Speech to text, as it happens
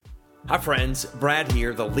Hi friends, Brad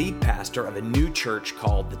here, the lead pastor of a new church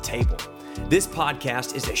called The Table. This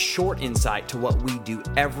podcast is a short insight to what we do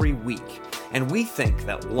every week, and we think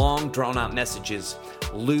that long, drawn-out messages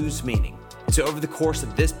lose meaning. And so over the course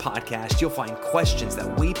of this podcast, you'll find questions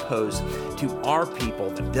that we pose to our people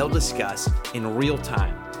that they'll discuss in real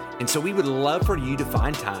time. And so we would love for you to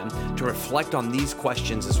find time to reflect on these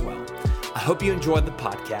questions as well. I hope you enjoyed the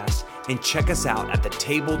podcast, and check us out at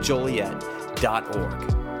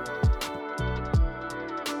thetablejoliet.org.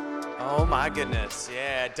 Oh my goodness,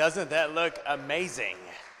 yeah, doesn't that look amazing?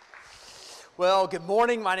 Well, good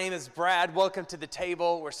morning, my name is Brad. Welcome to The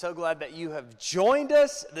Table. We're so glad that you have joined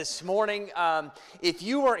us this morning. If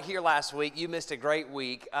you weren't here last week, you missed a great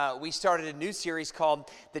week. We started a new series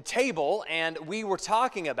called The Table, and we were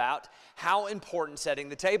talking about how important setting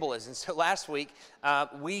the table is. And so last week,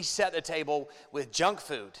 we set the table with junk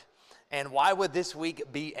food. And why would this week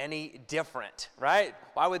be any different, right?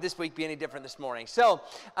 Why would this week be any different this morning? So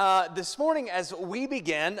this morning as we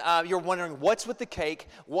begin, you're wondering what's with the cake,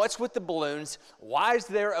 what's with the balloons, why is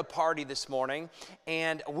there a party this morning?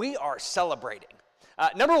 And we are celebrating.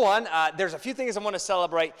 Number one, there's a few things I want to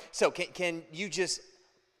celebrate. So can you just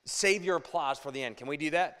save your applause for the end? Can we do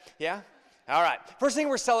that? Yeah? All right. First thing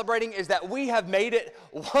we're celebrating is that we have made it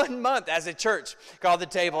 1 month as a church called The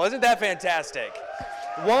Table. Isn't that fantastic?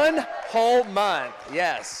 1 whole month,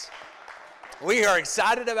 yes. We are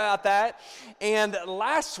excited about that. And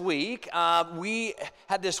last week, we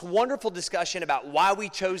had this wonderful discussion about why we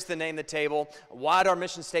chose the name The Table, what our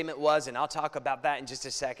mission statement was, and I'll talk about that in just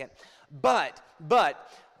a second. But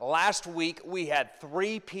last week, we had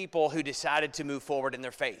 3 people who decided to move forward in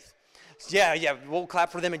their faith. Yeah, we'll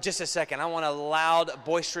clap for them in just a second. I want a loud,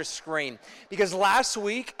 boisterous scream. Because last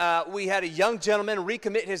week, we had a young gentleman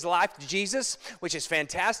recommit his life to Jesus, which is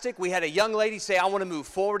fantastic. We had a young lady say, I want to move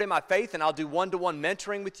forward in my faith, and I'll do one-to-one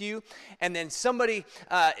mentoring with you. And then somebody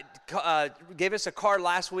gave us a card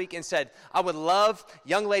last week and said,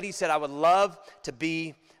 young lady said, I would love to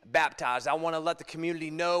be baptized. I want to let the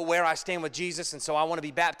community know where I stand with Jesus, and so I want to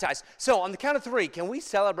be baptized. So on the count of 3, can we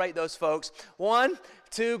celebrate those folks? 1,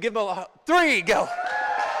 2, give them 3, go.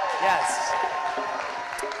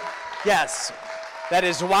 Yes. That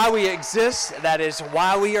is why we exist. That is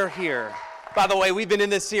why we are here. By the way, we've been in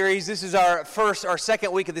this series. This is our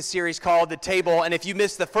second week of this series called The Table. And if you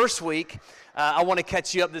missed the first week, I want to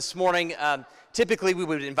catch you up this morning. Typically, we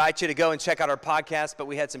would invite you to go and check out our podcast, but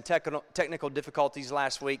we had some technical difficulties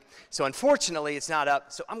last week. So unfortunately, it's not up.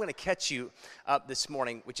 So I'm going to catch you up this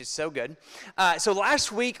morning, which is so good. So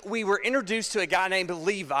last week, we were introduced to a guy named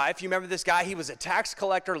Levi. If you remember this guy, he was a tax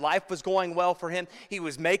collector. Life was going well for him. He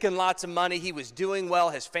was making lots of money. He was doing well.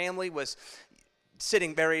 His family was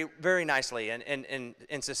sitting very, very nicely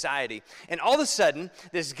in society. And all of a sudden,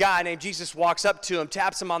 this guy named Jesus walks up to him,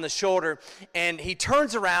 taps him on the shoulder, and he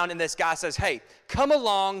turns around, and this guy says, hey, come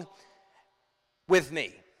along with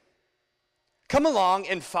me. Come along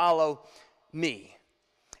and follow me.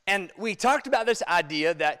 And we talked about this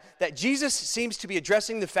idea that Jesus seems to be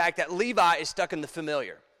addressing the fact that Levi is stuck in the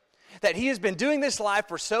familiar. That he has been doing this life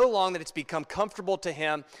for so long that it's become comfortable to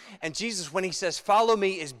him. And Jesus, when he says, follow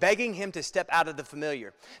me, is begging him to step out of the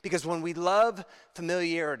familiar. Because when we love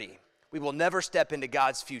familiarity, we will never step into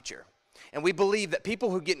God's future. And we believe that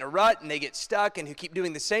people who get in a rut and they get stuck and who keep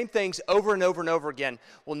doing the same things over and over and over again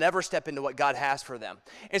will never step into what God has for them.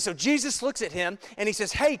 And so Jesus looks at him and he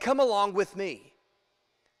says, hey, come along with me.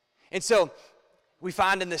 And so we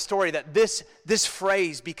find in this story that this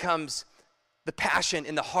phrase becomes the passion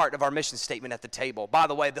in the heart of our mission statement at The Table. By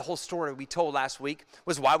the way, the whole story we told last week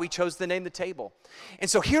was why we chose the name The Table. And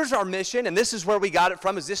so here's our mission, and this is where we got it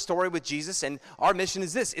from, is this story with Jesus. And our mission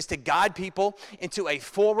is this, is to guide people into a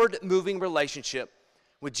forward-moving relationship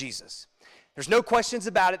with Jesus. There's no questions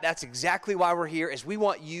about it. That's exactly why we're here, is we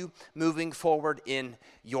want you moving forward in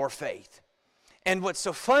your faith. And what's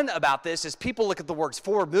so fun about this is people look at the words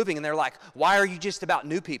forward-moving, and they're like, why are you just about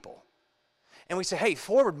new people? And we say, hey,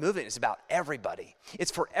 forward movement is about everybody.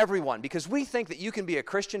 It's for everyone, because we think that you can be a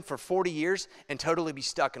Christian for 40 years and totally be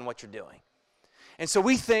stuck in what you're doing. And so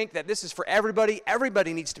we think that this is for everybody.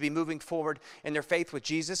 Everybody needs to be moving forward in their faith with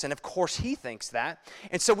Jesus, and of course he thinks that.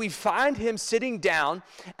 And so we find him sitting down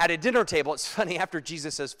at a dinner table. It's funny, after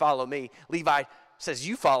Jesus says, follow me, Levi says,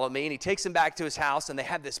 you follow me, and he takes him back to his house, and they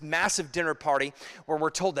have this massive dinner party where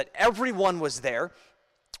we're told that everyone was there,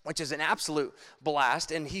 which is an absolute blast.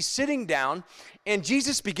 And he's sitting down, and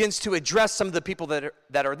Jesus begins to address some of the people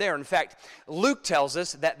that are there. In fact, Luke tells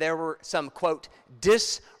us that there were some, quote,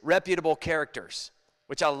 disreputable characters,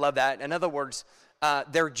 which I love that. In other words,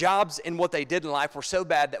 their jobs and what they did in life were so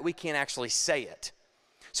bad that we can't actually say it.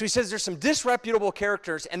 So he says there's some disreputable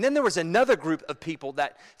characters, and then there was another group of people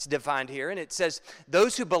that's defined here, and it says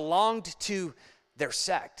those who belonged to their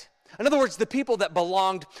sect. In other words, the people that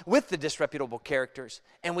belonged with the disreputable characters.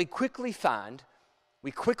 And we quickly find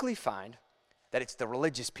that it's the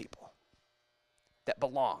religious people that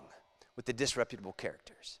belong with the disreputable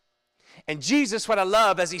characters. And Jesus, what I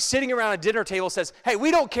love, as he's sitting around a dinner table, says, hey,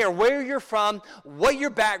 we don't care where you're from, what your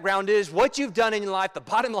background is, what you've done in your life. The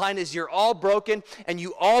bottom line is you're all broken and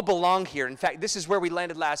you all belong here. In fact, this is where we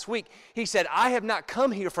landed last week. He said, I have not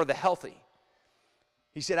come here for the healthy.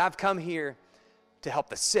 He said, I've come here to help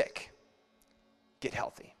the sick get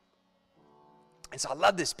healthy. And so I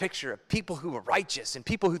love this picture of people who were righteous and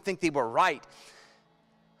people who think they were right,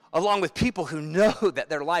 along with people who know that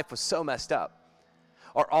their life was so messed up,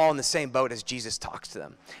 are all in the same boat as Jesus talks to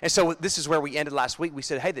them. And so this is where we ended last week. We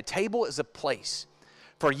said, hey, the table is a place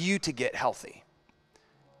for you to get healthy.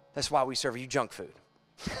 That's why we serve you junk food.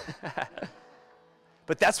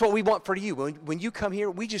 But that's what we want for you. When you come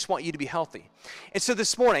here, we just want you to be healthy. And so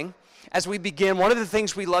this morning, as we begin, one of the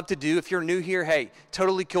things we love to do, if you're new here, hey,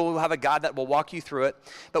 totally cool. We'll have a guide that will walk you through it.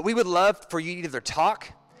 But we would love for you to either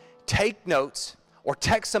talk, take notes, or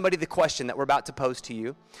text somebody the question that we're about to pose to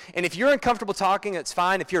you. And if you're uncomfortable talking, it's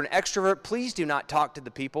fine. If you're an extrovert, please do not talk to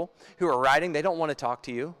the people who are writing. They don't want to talk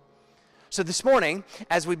to you. So this morning,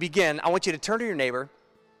 as we begin, I want you to turn to your neighbor,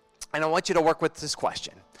 and I want you to work with this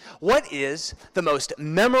question. What is the most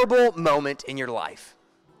memorable moment in your life?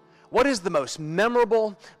 What is the most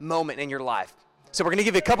memorable moment in your life? So we're going to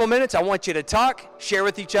give you a couple minutes. I want you to talk, share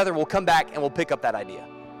with each other. We'll come back, and we'll pick up that idea.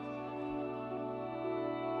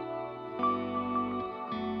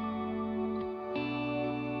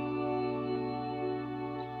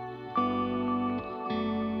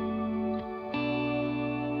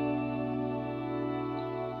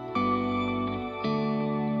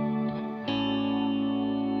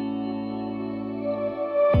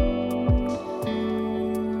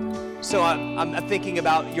 So I'm thinking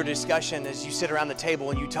about your discussion as you sit around the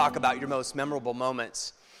table and you talk about your most memorable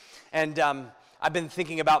moments. And I've been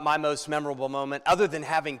thinking about my most memorable moment, other than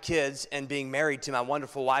having kids and being married to my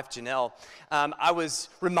wonderful wife, Janelle. I was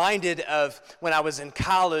reminded of when I was in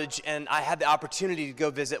college and I had the opportunity to go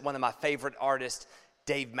visit one of my favorite artists,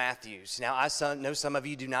 Dave Matthews. Now, I know some of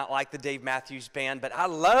you do not like the Dave Matthews Band, but I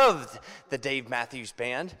loved the Dave Matthews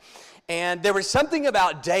Band. And there was something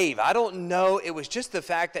about Dave. I don't know. It was just the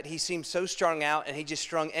fact that he seemed so strung out and he just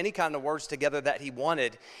strung any kind of words together that he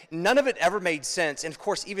wanted. None of it ever made sense. And of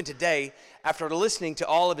course, even today, after listening to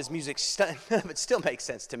all of his music, none of it still makes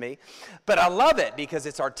sense to me. But I love it because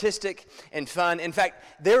it's artistic and fun. In fact,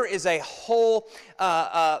 there is a whole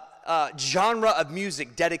genre of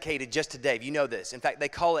music dedicated just to Dave. You know this. In fact, they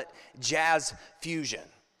call it jazz fusion.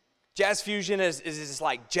 Jazz fusion is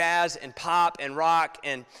like jazz and pop and rock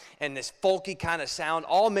and this folky kind of sound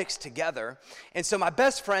all mixed together. And so my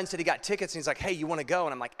best friend said he got tickets and he's like, hey, you want to go?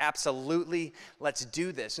 And I'm like, absolutely, let's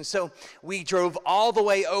do this. And so we drove all the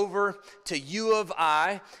way over to U of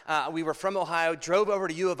I. We were from Ohio, drove over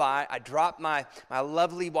to U of I. I dropped my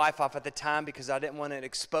lovely wife off at the time because I didn't want to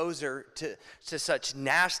expose her to such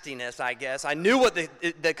nastiness, I guess. I knew what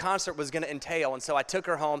the concert was going to entail. And so I took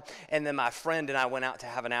her home, and then my friend and I went out to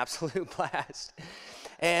have an absolute blast.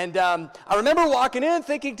 And I remember walking in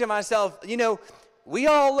thinking to myself, you know, we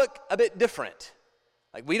all look a bit different.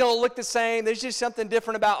 Like, we don't look the same. There's just something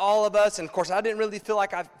different about all of us. And of course, I didn't really feel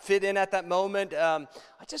like I fit in at that moment. I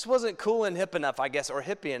just wasn't cool and hip enough, I guess, or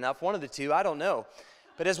hippie enough, one of the two, I don't know.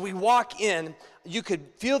 But as we walk in, you could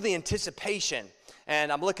feel the anticipation.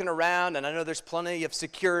 And I'm looking around, and I know there's plenty of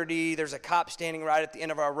security. There's a cop standing right at the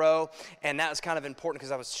end of our row, and that was kind of important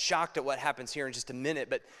because I was shocked at what happens here in just a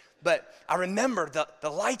minute. But I remember the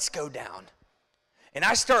lights go down, and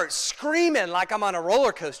I start screaming like I'm on a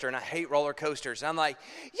roller coaster, and I hate roller coasters. And I'm like,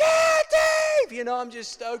 yeah, Dave! You know, I'm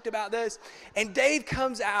just stoked about this. And Dave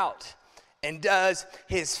comes out and does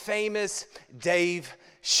his famous Dave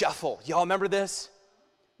shuffle. Y'all remember this?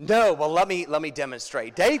 No, well, let me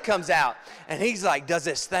demonstrate. Dave comes out, and he's like, does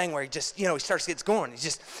this thing where he just, you know, gets going.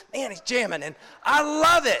 He's jamming, and I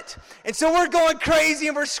love it. And so we're going crazy,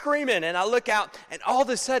 and we're screaming, and I look out, and all of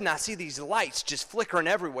a sudden, I see these lights just flickering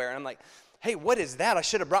everywhere, and I'm like, hey, what is that? I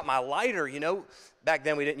should have brought my lighter, you know. Back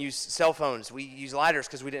then, we didn't use cell phones. We used lighters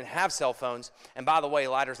because we didn't have cell phones, and by the way,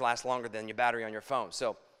 lighters last longer than your battery on your phone.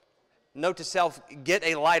 So note to self, get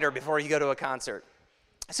a lighter before you go to a concert.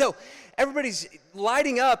 So everybody's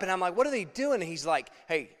lighting up, and I'm like, what are they doing? And he's like,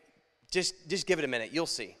 hey, just give it a minute. You'll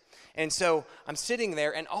see. And so I'm sitting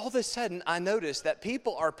there, and all of a sudden, I notice that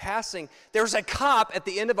people are passing. There's a cop at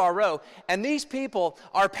the end of our row, and these people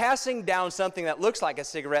are passing down something that looks like a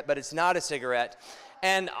cigarette, but it's not a cigarette.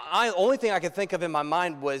 And the only thing I could think of in my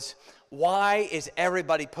mind was, why is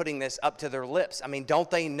everybody putting this up to their lips? I mean, don't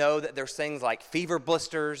they know that there's things like fever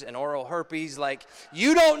blisters and oral herpes? Like,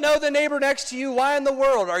 you don't know the neighbor next to you. Why in the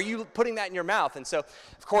world are you putting that in your mouth? And so,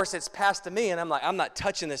 of course, it's passed to me, and I'm like, I'm not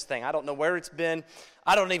touching this thing. I don't know where it's been.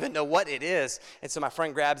 I don't even know what it is. And so my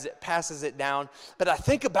friend grabs it, passes it down. But I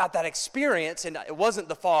think about that experience, and it wasn't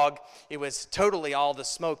the fog. It was totally all the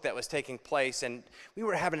smoke that was taking place. And we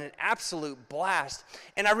were having an absolute blast.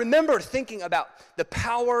 And I remember thinking about the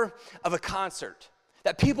power of a concert.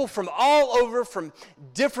 That people from all over, from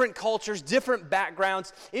different cultures, different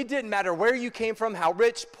backgrounds, it didn't matter where you came from, how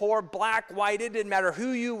rich, poor, black, white, it didn't matter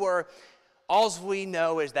who you were. All we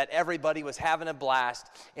know is that everybody was having a blast,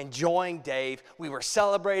 enjoying Dave. We were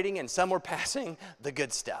celebrating, and some were passing the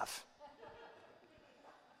good stuff.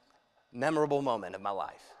 Memorable moment of my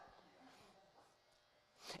life.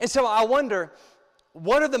 And so I wonder,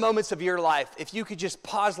 what are the moments of your life, if you could just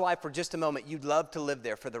pause life for just a moment, you'd love to live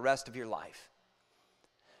there for the rest of your life?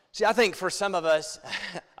 See, I think for some of us,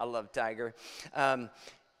 I love Tiger. I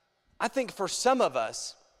think for some of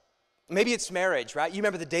us, maybe it's marriage, right? You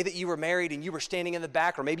remember the day that you were married and you were standing in the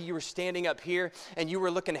back, or maybe you were standing up here and you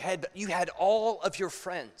were looking ahead, but you had all of your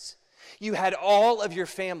friends. You had all of your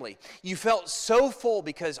family. You felt so full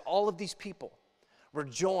because all of these people were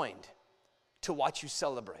joined to watch you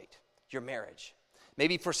celebrate your marriage.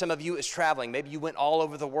 Maybe for some of you it's traveling. Maybe you went all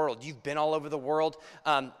over the world. You've been all over the world.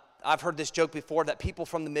 I've heard this joke before that people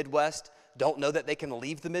from the Midwest don't know that they can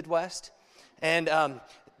leave the Midwest. And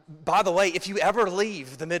by the way, if you ever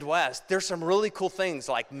leave the Midwest, there's some really cool things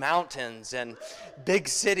like mountains and big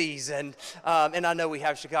cities, and I know we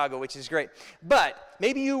have Chicago, which is great. But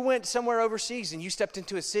maybe you went somewhere overseas and you stepped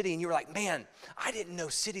into a city and you were like, man, I didn't know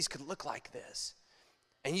cities could look like this.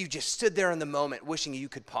 And you just stood there in the moment wishing you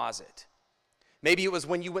could pause it. Maybe it was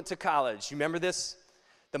when you went to college. You remember this?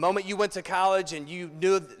 The moment you went to college and you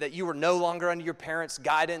knew that you were no longer under your parents'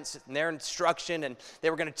 guidance and their instruction, and they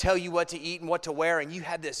were going to tell you what to eat and what to wear, and you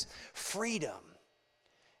had this freedom.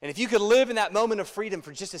 And if you could live in that moment of freedom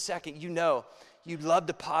for just a second, you know you'd love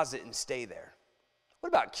to pause it and stay there. What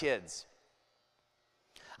about kids?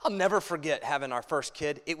 I'll never forget having our first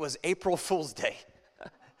kid. It was April Fool's Day.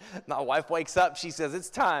 My wife wakes up, she says, it's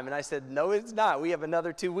time. And I said, no, it's not. We have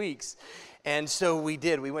another 2 weeks. And so we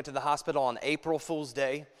did. We went to the hospital on April Fool's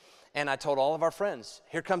Day, and I told all of our friends,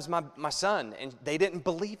 here comes my son. And they didn't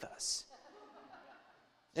believe us.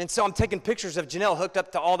 And so I'm taking pictures of Janelle hooked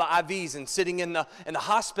up to all the IVs and sitting in the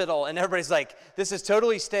hospital, and everybody's like, this is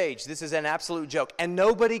totally staged. This is an absolute joke. And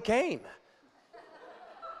nobody came.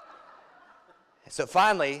 So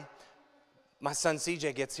finally, my son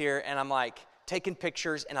CJ gets here, and I'm like taking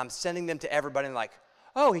pictures, and I'm sending them to everybody, and like,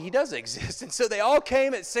 oh, he does exist. And so they all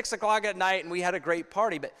came at 6 o'clock at night, and we had a great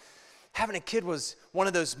party. But having a kid was one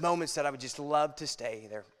of those moments that I would just love to stay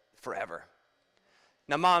there forever.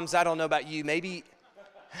 Now, moms, I don't know about you. Maybe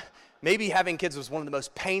having kids was one of the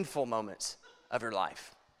most painful moments of your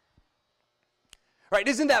life. Right?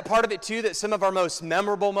 Isn't that part of it, too, that some of our most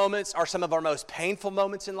memorable moments are some of our most painful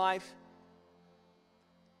moments in life?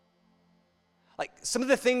 Like some of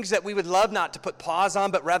the things that we would love not to put pause on,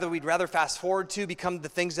 but we'd rather fast forward to become the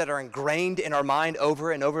things that are ingrained in our mind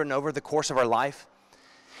over and over and over the course of our life.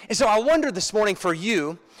 And so I wonder this morning for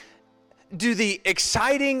you, do the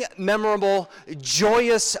exciting, memorable,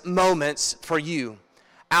 joyous moments for you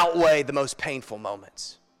outweigh the most painful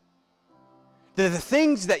moments? Do the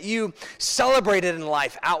things that you celebrated in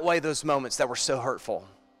life outweigh those moments that were so hurtful?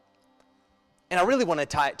 And I really want to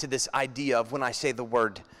tie it to this idea of when I say the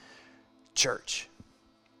word church.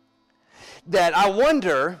 That I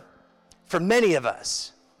wonder, for many of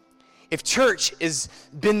us, if church has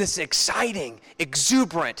been this exciting,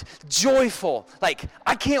 exuberant, joyful, like,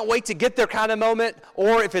 I can't wait to get there kind of moment,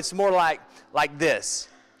 or if it's more like this,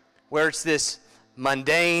 where it's this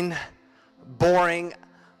mundane, boring,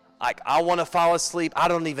 like, I want to fall asleep. I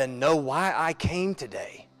don't even know why I came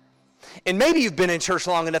today. And maybe you've been in church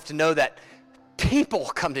long enough to know that people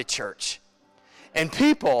come to church. And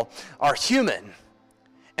people are human.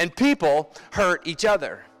 And people hurt each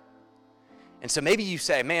other. And so maybe you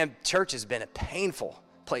say, man, church has been a painful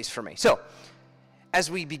place for me. So,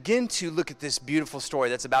 as we begin to look at this beautiful story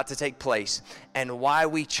that's about to take place and why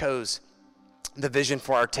we chose the vision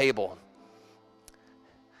for our table,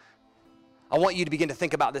 I want you to begin to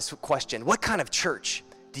think about this question. What kind of church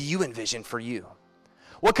do you envision for you?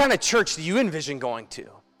 What kind of church do you envision going to?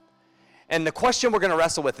 And the question we're going to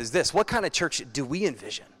wrestle with is this: what kind of church do we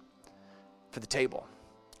envision for the table?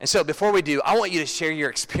 And so before we do, I want you to share your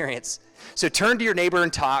experience. So turn to your neighbor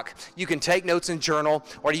and talk. You can take notes and journal,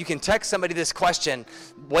 or you can text somebody this question,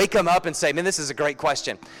 wake them up and say, man, this is a great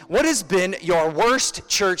question. What has been your worst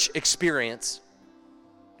church experience?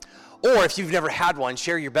 Or if you've never had one,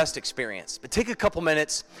 share your best experience. But take a couple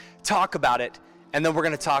minutes, talk about it, and then we're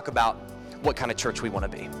going to talk about what kind of church we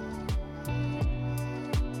want to be.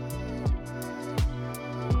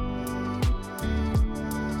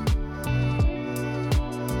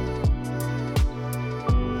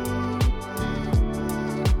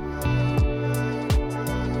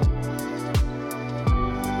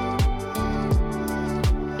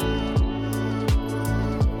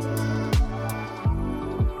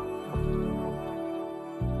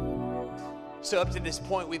 So up to this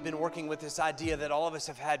point, we've been working with this idea that all of us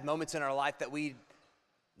have had moments in our life that we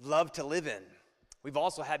love to live in. We've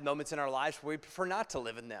also had moments in our lives where we prefer not to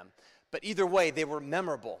live in them. But either way, they were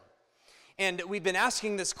memorable. And we've been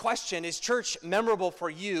asking this question, is church memorable for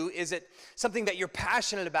you? Is it something that you're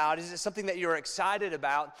passionate about? Is it something that you're excited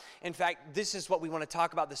about? In fact, this is what we want to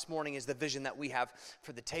talk about this morning, is the vision that we have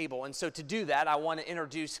for the table. And so to do that, I want to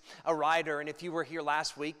introduce a writer. And if you were here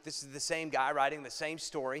last week, this is the same guy writing the same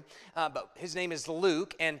story. But his name is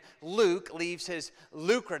Luke. And Luke leaves his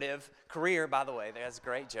lucrative career. By the way, that's a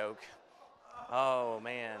great joke. Oh,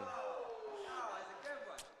 man.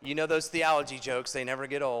 You know those theology jokes, they never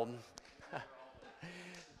get old.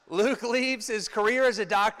 Luke leaves his career as a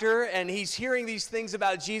doctor, and he's hearing these things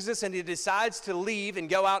about Jesus, and he decides to leave and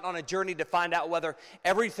go out on a journey to find out whether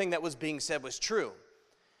everything that was being said was true.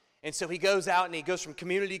 And so he goes out, and he goes from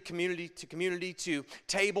community to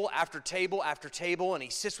table after table after table, and he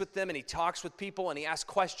sits with them, and he talks with people, and he asks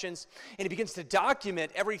questions, and he begins to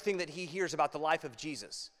document everything that he hears about the life of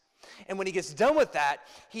Jesus. And when he gets done with that,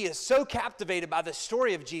 he is so captivated by the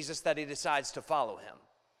story of Jesus that he decides to follow him.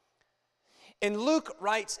 And Luke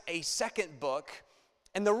writes a second book,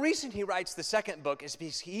 and the reason he writes the second book is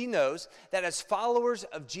because he knows that as followers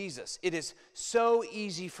of Jesus, it is so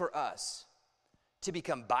easy for us to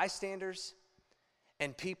become bystanders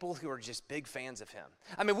and people who are just big fans of him.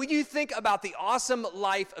 I mean, when you think about the awesome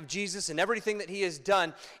life of Jesus and everything that he has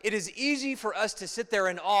done, it is easy for us to sit there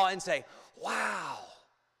in awe and say, wow,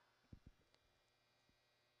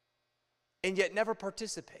 and yet never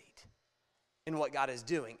participate in what God is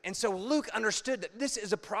doing. And so Luke understood that this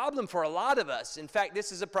is a problem for a lot of us. In fact,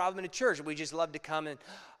 this is a problem in a church. We just love to come and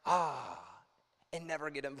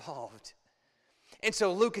never get involved. And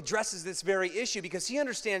so Luke addresses this very issue because he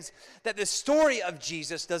understands that the story of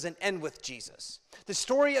Jesus doesn't end with Jesus. The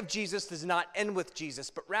story of Jesus does not end with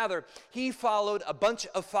Jesus, but rather he followed a bunch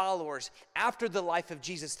of followers after the life of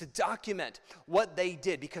Jesus to document what they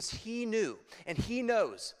did, because he knew and he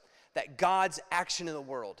knows that God's action in the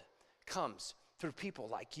world comes through people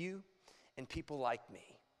like you and people like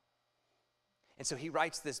me. And so he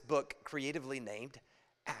writes this book creatively named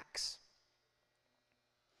Acts.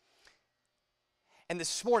 And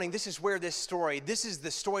this morning, this is the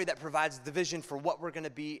story that provides the vision for what we're going to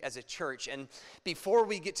be as a church. And before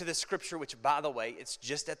we get to the scripture, which, by the way, it's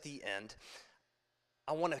just at the end,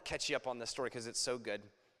 I want to catch you up on this story because it's so good.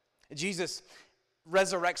 Jesus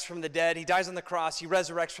resurrects from the dead. He dies on the cross. He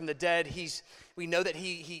resurrects from the dead. We know that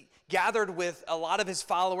he gathered with a lot of his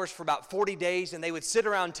followers for about 40 days, and they would sit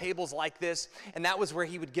around tables like this, and that was where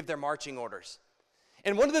he would give their marching orders.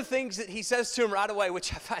 And one of the things that he says to him right away,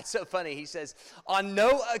 which I find so funny, he says, on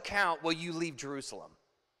no account will you leave Jerusalem.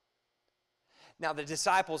 Now, the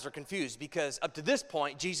disciples are confused because up to this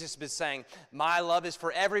point, Jesus has been saying, my love is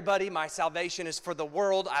for everybody. My salvation is for the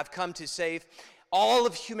world. I've come to save all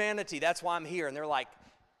of humanity. That's why I'm here. And they're like,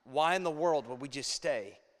 why in the world would we just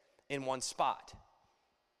stay in one spot?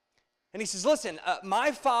 And he says, listen,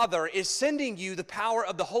 my Father is sending you the power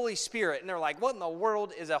of the Holy Spirit. And they're like, what in the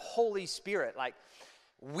world is a Holy Spirit? Like,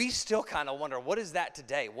 we still kind of wonder, what is that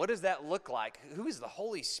today? What does that look like? Who is the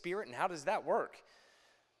Holy Spirit and how does that work?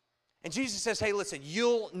 And Jesus says, hey, listen,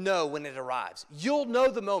 you'll know when it arrives. You'll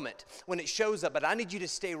know the moment when it shows up, but I need you to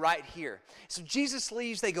stay right here. So Jesus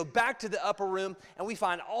leaves, they go back to the upper room, and we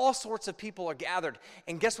find all sorts of people are gathered.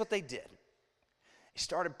 And guess what they did? They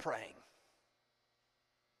started praying.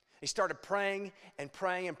 They started praying and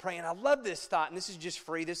praying and praying. I love this thought, and this is just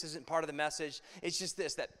free. This isn't part of the message. It's just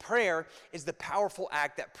this, that prayer is the powerful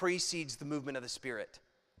act that precedes the movement of the Spirit.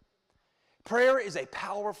 Prayer is a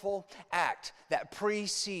powerful act that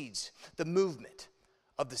precedes the movement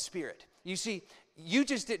of the Spirit. You see, you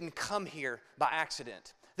just didn't come here by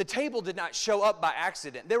accident. The table did not show up by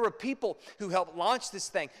accident. There were people who helped launch this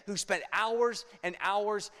thing, who spent hours and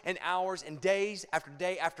hours and hours and days after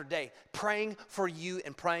day after day praying for you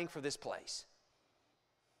and praying for this place.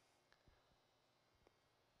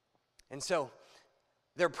 And so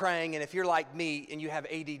they're praying, and if you're like me and you have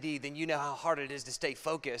ADD, then you know how hard it is to stay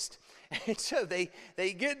focused. And so they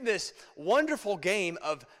get in this wonderful game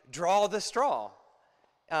of draw the straw.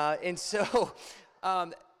 And so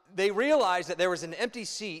they realized that there was an empty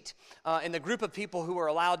seat in the group of people who were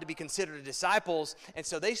allowed to be considered disciples, and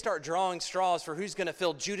so they start drawing straws for who's going to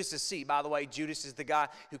fill Judas's seat. By the way, Judas is the guy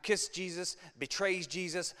who kissed Jesus, betrays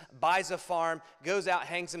Jesus, buys a farm, goes out,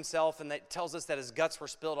 hangs himself, and that tells us that his guts were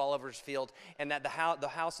spilled all over his field, and that the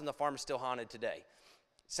house and the farm is still haunted today.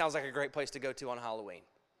 Sounds like a great place to go to on Halloween.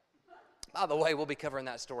 By the way, we'll be covering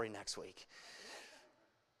that story next week.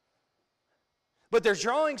 But they're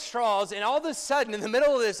drawing straws, and all of a sudden, in the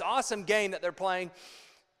middle of this awesome game that they're playing,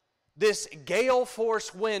 this gale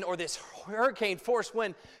force wind or this hurricane force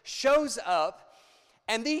wind shows up,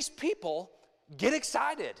 and these people get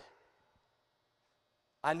excited.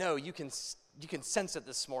 I know you can sense it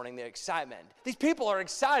this morning, the excitement. These people are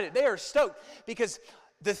excited. They are stoked because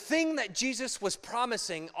the thing that Jesus was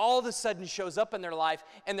promising all of a sudden shows up in their life,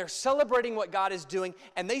 and they're celebrating what God is doing,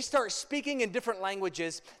 and they start speaking in different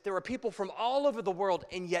languages. There were people from all over the world,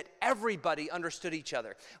 and yet everybody understood each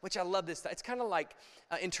other, which I love this. It's kind of like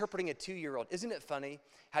interpreting a 2-year-old. Isn't it funny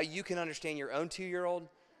how you can understand your own 2-year-old,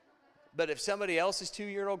 but if somebody else's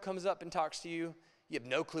 2-year-old comes up and talks to you, you have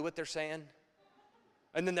no clue what they're saying?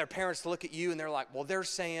 And then their parents look at you, and they're like, well, they're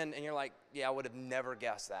saying, and you're like, yeah, I would have never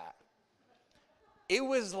guessed that. It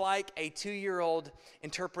was like a 2-year-old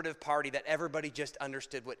interpretive party that everybody just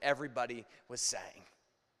understood what everybody was saying.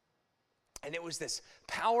 And it was this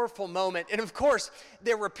powerful moment. And of course,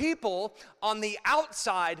 there were people on the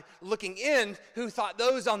outside looking in who thought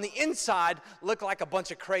those on the inside looked like a bunch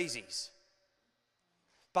of crazies.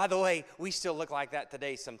 By the way, we still look like that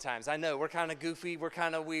today sometimes. I know, we're kind of goofy, we're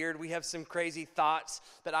kind of weird, we have some crazy thoughts,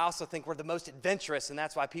 but I also think we're the most adventurous, and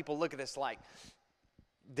that's why people look at us like,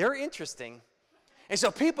 they're interesting. And so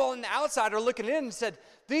people on the outside are looking in and said,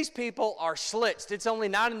 these people are schlitzed. It's only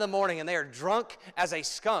 9 a.m. and they are drunk as a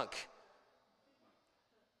skunk.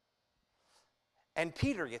 And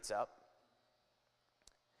Peter gets up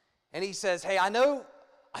and he says, hey, I know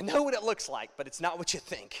what it looks like, but it's not what you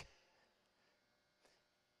think.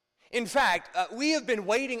 In fact, we have been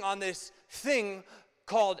waiting on this thing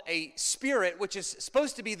called a spirit, which is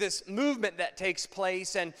supposed to be this movement that takes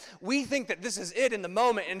place, and we think that this is it in the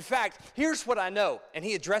moment. In fact, here's what I know, and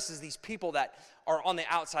he addresses these people that are on the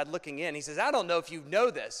outside looking in. He says, I don't know if you know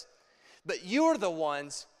this, but you're the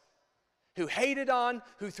ones who hated on,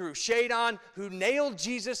 who threw shade on, who nailed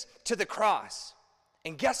Jesus to the cross.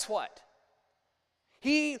 And guess what?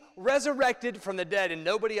 He resurrected from the dead, and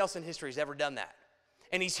nobody else in history has ever done that.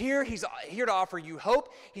 And he's here to offer you hope.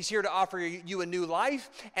 He's here to offer you a new life.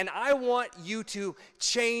 And I want you to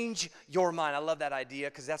change your mind. I love that idea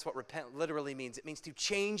because that's what repent literally means. It means to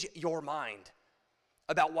change your mind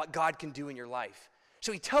about what God can do in your life.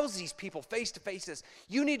 So he tells these people face to face this,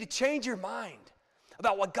 you need to change your mind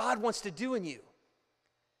about what God wants to do in you.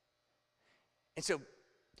 And so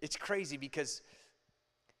it's crazy because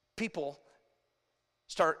people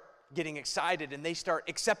start getting excited and they start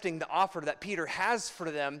accepting the offer that Peter has for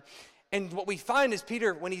them. And what we find is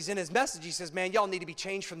Peter, when he's in his message, he says, man, y'all need to be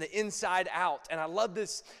changed from the inside out. And I love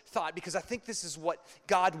this thought because I think this is what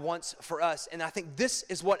God wants for us. And I think this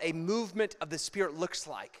is what a movement of the Spirit looks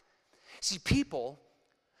like. See,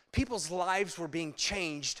 people's lives were being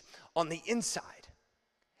changed on the inside.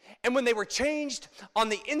 And when they were changed on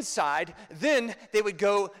the inside, then they would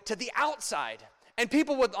go to the outside. And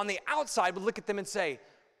people would, on the outside, would look at them and say,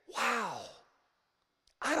 wow,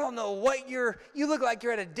 I don't know what you look like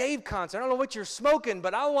you're at a Dave concert. I don't know what you're smoking,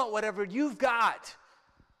 but I want whatever you've got.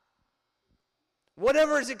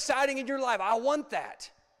 Whatever is exciting in your life, I want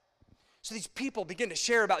that. So these people begin to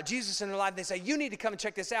share about Jesus in their life. They say, you need to come and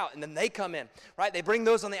check this out. And then they come in, right? They bring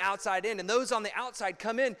those on the outside in, and those on the outside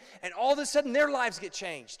come in, and all of a sudden their lives get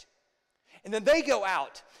changed. And then they go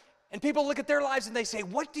out, and people look at their lives and they say,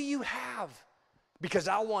 what do you have? Because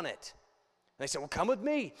I want it. And they say, well, come with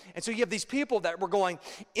me. And so you have these people that were going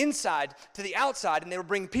inside to the outside, and they were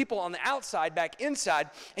bringing people on the outside back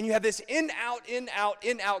inside, and you have this in,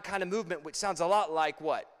 out kind of movement, which sounds a lot like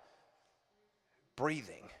what?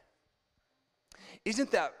 Breathing.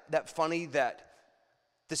 Isn't that funny that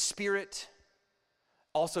the Spirit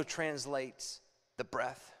also translates the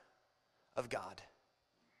breath of God?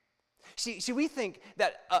 See, we think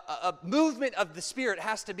that a movement of the Spirit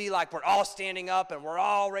has to be like we're all standing up and we're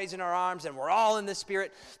all raising our arms and we're all in the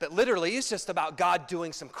Spirit, but literally it's just about God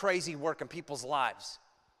doing some crazy work in people's lives.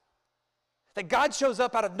 That God shows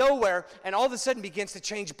up out of nowhere and all of a sudden begins to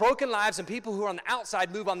change broken lives, and people who are on the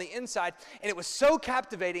outside move on the inside. And it was so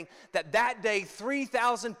captivating that that day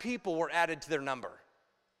 3,000 people were added to their number.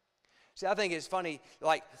 See, I think it's funny,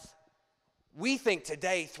 like, we think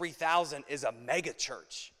today 3,000 is a mega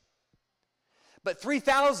church. But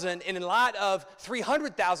 3,000 in light of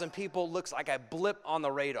 300,000 people looks like a blip on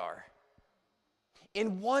the radar.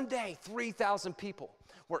 In one day, 3,000 people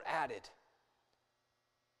were added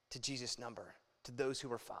to Jesus' number, to those who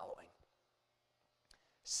were following.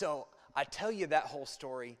 So I tell you that whole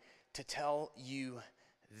story to tell you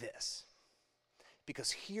this,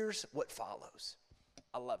 because here's what follows.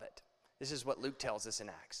 I love it. This is what Luke tells us in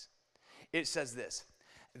Acts. It says this: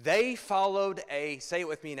 they followed a, say it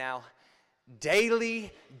with me now,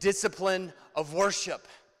 daily discipline of worship.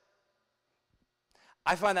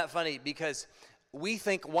 I find that funny because we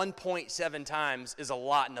think 1.7 times is a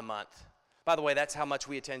lot in a month. By the way, that's how much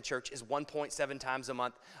we attend church, is 1.7 times a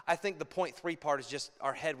month. I think the 0.3 part is just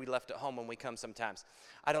our head we left at home when we come sometimes.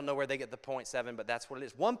 I don't know where they get the 0.7, but that's what it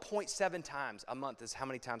is. 1.7 times a month is how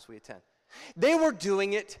many times we attend. They were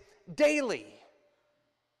doing it daily.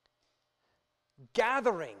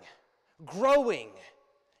 Gathering, growing,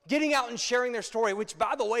 getting out and sharing their story, which,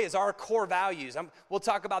 by the way, is our core values. We'll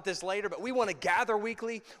talk about this later, but we want to gather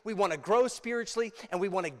weekly, we want to grow spiritually, and we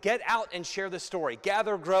want to get out and share the story.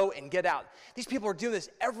 Gather, grow, and get out. These people are doing this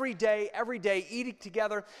every day, eating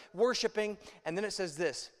together, worshiping. And then it says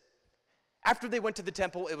this: after they went to the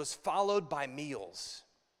temple, it was followed by meals.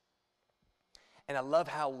 And I love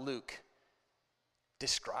how Luke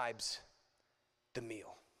describes the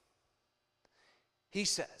meal. He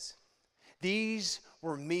says, these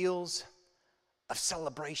were meals of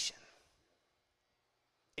celebration,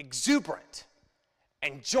 exuberant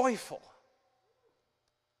and joyful.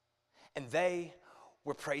 And they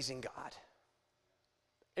were praising God.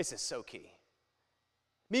 This is so key.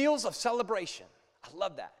 Meals of celebration. I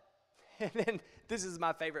love that. And then this is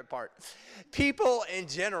my favorite part. People in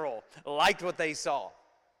general liked what they saw.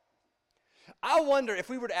 I wonder if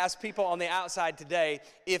we were to ask people on the outside today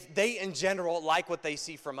if they in general like what they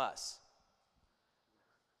see from us.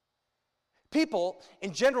 People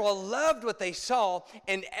in general loved what they saw,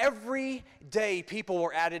 and every day people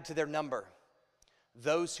were added to their number,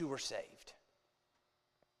 those who were saved.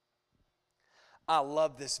 I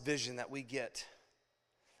love this vision that we get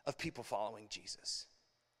of people following Jesus.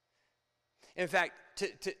 In fact,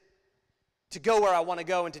 to go where I want to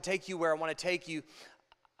go and to take you where I want to take you,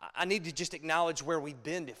 I need to just acknowledge where we've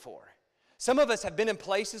been before. Some of us have been in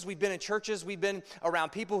places, we've been in churches, we've been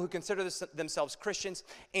around people who consider themselves Christians,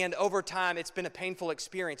 and over time it's been a painful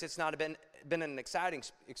experience. It's not been an exciting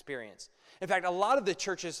experience. In fact, a lot of the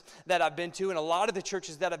churches that I've been to and a lot of the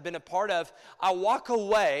churches that I've been a part of, I walk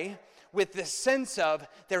away with this sense of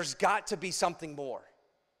there's got to be something more.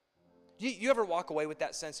 You ever walk away with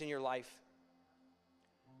that sense in your life?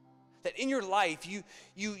 That in your life,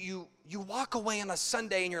 you walk away on a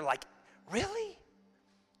Sunday and you're like, really?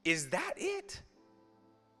 Is that it?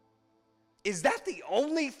 Is that the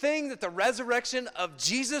only thing that the resurrection of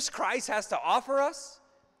Jesus Christ has to offer us?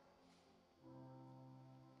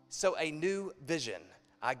 So a new vision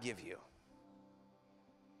I give you.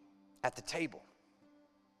 At the table,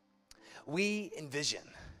 we envision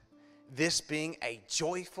this being a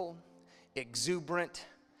joyful, exuberant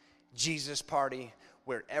Jesus party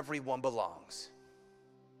where everyone belongs.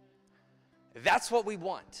 That's what we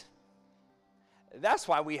want. That's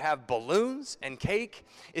why we have balloons and cake,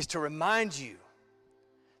 is to remind you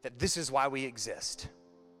that this is why we exist.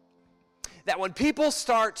 That when people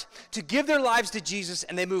start to give their lives to Jesus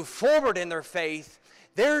and they move forward in their faith,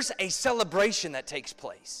 there's a celebration that takes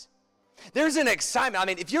place. There's an excitement. I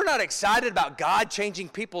mean, if you're not excited about God changing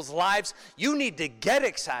people's lives, you need to get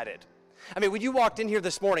excited. I mean, when you walked in here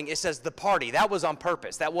this morning, it says the party. That was on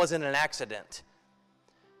purpose. That wasn't an accident.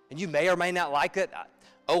 And you may or may not like it.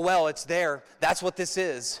 Oh, well, it's there. That's what this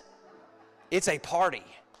is. It's a party.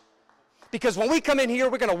 Because when we come in here,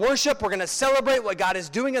 we're going to worship. We're going to celebrate what God is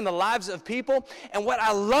doing in the lives of people. And what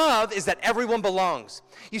I love is that everyone belongs.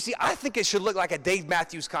 You see, I think it should look like a Dave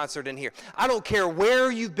Matthews concert in here. I don't care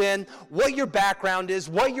where you've been, what your background is,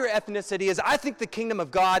 what your ethnicity is. I think the kingdom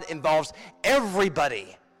of God involves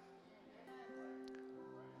everybody.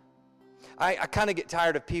 I kind of get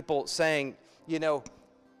tired of people saying, you know,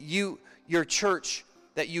 your church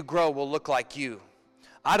that you grow will look like you.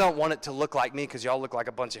 I don't want it to look like me because y'all look like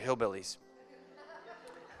a bunch of hillbillies.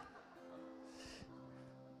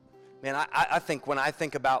 Man, I think when I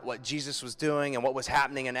think about what Jesus was doing and what was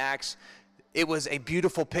happening in Acts, it was a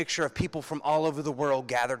beautiful picture of people from all over the world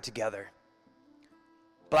gathered together.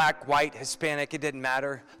 black, white, Hispanic, it didn't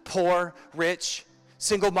matter. Poor, rich,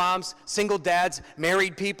 single moms, single dads,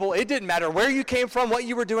 married people. It didn't matter where you came from, what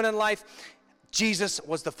you were doing in life. Jesus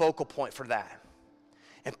was the focal point for that.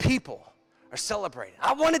 And people are celebrating.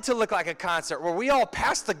 I want it to look like a concert where we all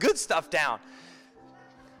pass the good stuff down.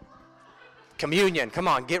 Communion, come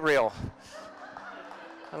on, get real.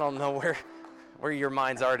 I don't know where your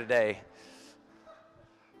minds are today.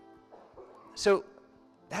 So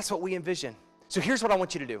that's what we envision. So here's what I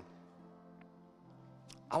want you to do.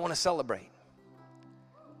 I want to celebrate.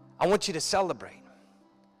 I want you to celebrate.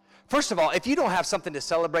 First of all, if you don't have something to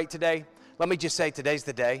celebrate today, let me just say today's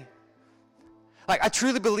the day. Like, I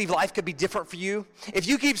truly believe life could be different for you. If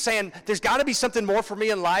you keep saying, there's got to be something more for me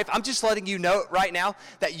in life, I'm just letting you know right now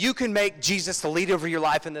that you can make Jesus the leader of your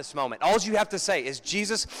life in this moment. All you have to say is,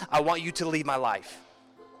 Jesus, I want you to lead my life.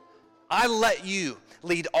 I let you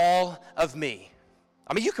lead all of me.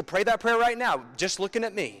 I mean, you could pray that prayer right now, just looking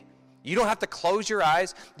at me. You don't have to close your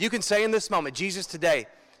eyes. You can say in this moment, Jesus, today,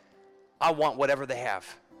 I want whatever they have.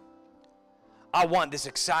 I want this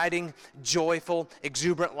exciting, joyful,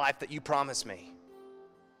 exuberant life that you promised me.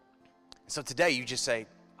 So today you just say,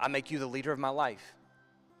 I make you the leader of my life.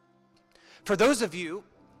 For those of you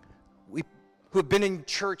who have been in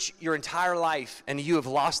church your entire life and you have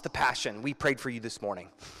lost the passion, we prayed for you this morning.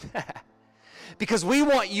 Because we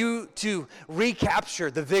want you to recapture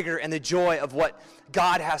the vigor and the joy of what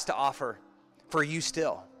God has to offer for you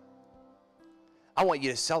still. I want you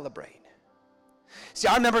to celebrate. See,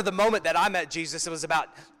 I remember the moment that I met Jesus. It was about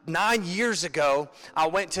 9 years ago. I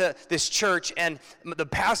went to this church, and the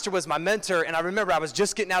pastor was my mentor, and I remember I was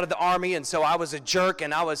just getting out of the army, and so I was a jerk,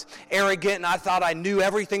 and I was arrogant, and I thought I knew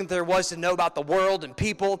everything there was to know about the world and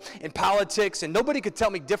people and politics, and nobody could tell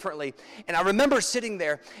me differently. And I remember sitting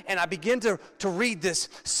there, and I began to read this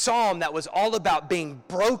psalm that was all about being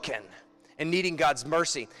broken and needing God's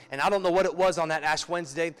mercy. And I don't know what it was on that Ash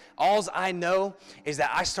Wednesday. All I know is that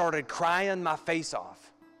I started crying my face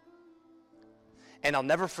off. And I'll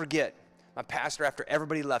never forget, my pastor, after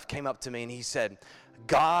everybody left, came up to me and he said,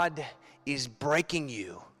 God is breaking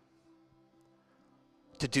you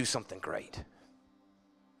to do something great.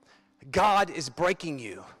 God is breaking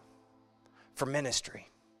you for ministry.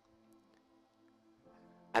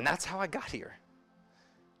 And that's how I got here.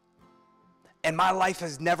 And my life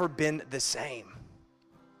has never been the same.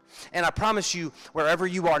 And I promise you, wherever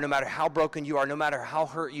you are, no matter how broken you are, no matter how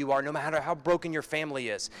hurt you are, no matter how broken your family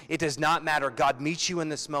is, it does not matter. God meets you in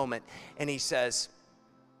this moment, and he says,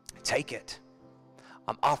 take it.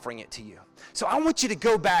 I'm offering it to you. So I want you to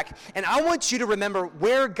go back, and I want you to remember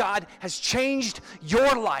where God has changed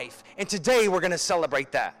your life. And today we're going to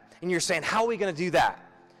celebrate that. And you're saying, how are we going to do that?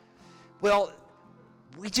 Well,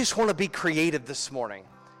 we just want to be creative this morning.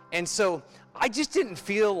 And so I just didn't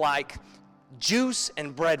feel like juice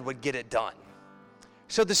and bread would get it done.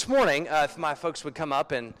 So this morning, if my folks would come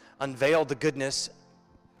up and unveil the goodness,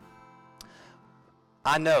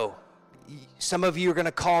 I know some of you are going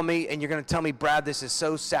to call me and you're going to tell me, Brad, this is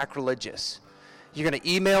so sacrilegious. You're going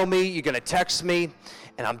to email me, you're going to text me,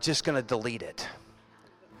 and I'm just going to delete it.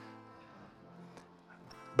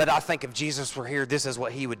 But I think if Jesus were here, this is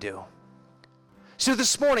what he would do. So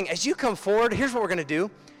this morning, as you come forward, here's what we're going to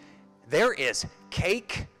do. There is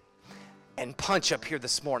cake and punch up here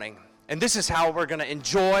this morning. And this is how we're going to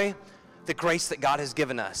enjoy the grace that God has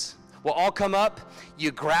given us. We'll all come up,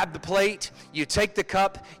 you grab the plate, you take the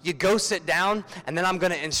cup, you go sit down, and then I'm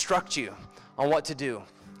going to instruct you on what to do.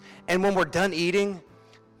 And when we're done eating,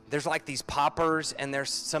 there's like these poppers and there's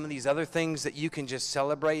some of these other things that you can just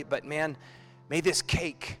celebrate. But man, may this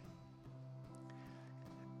cake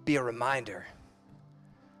be a reminder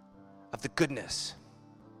of the goodness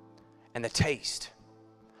and the taste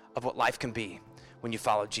of what life can be when you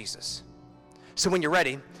follow Jesus. So when you're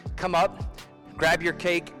ready, come up, grab your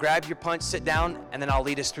cake, grab your punch, sit down, and then I'll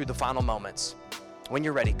lead us through the final moments. When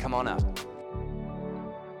you're ready, come on up.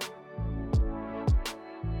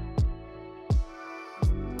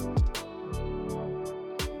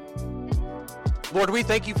 Lord, we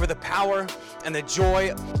thank you for the power and the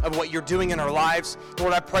joy of what you're doing in our lives.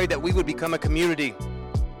 Lord, I pray that we would become a community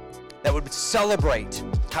that would celebrate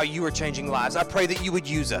how you are changing lives. I pray that you would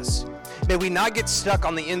use us. May we not get stuck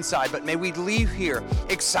on the inside, but may we leave here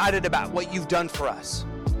excited about what you've done for us.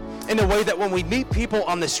 In a way that when we meet people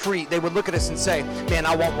on the street, they would look at us and say, man,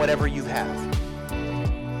 I want whatever you have.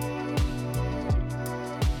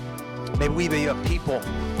 May we be a people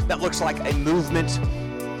that looks like a movement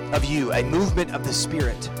of you, a movement of the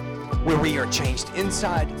Spirit, where we are changed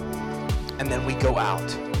inside, and then we go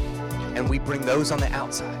out, and we bring those on the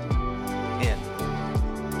outside in,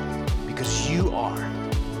 because you are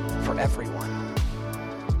for everyone.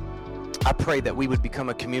 I pray that we would become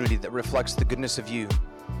a community that reflects the goodness of you,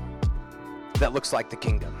 that looks like the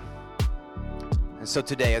kingdom. And so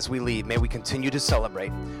today, as we leave, may we continue to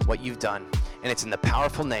celebrate what you've done. And it's in the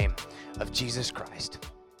powerful name of Jesus Christ.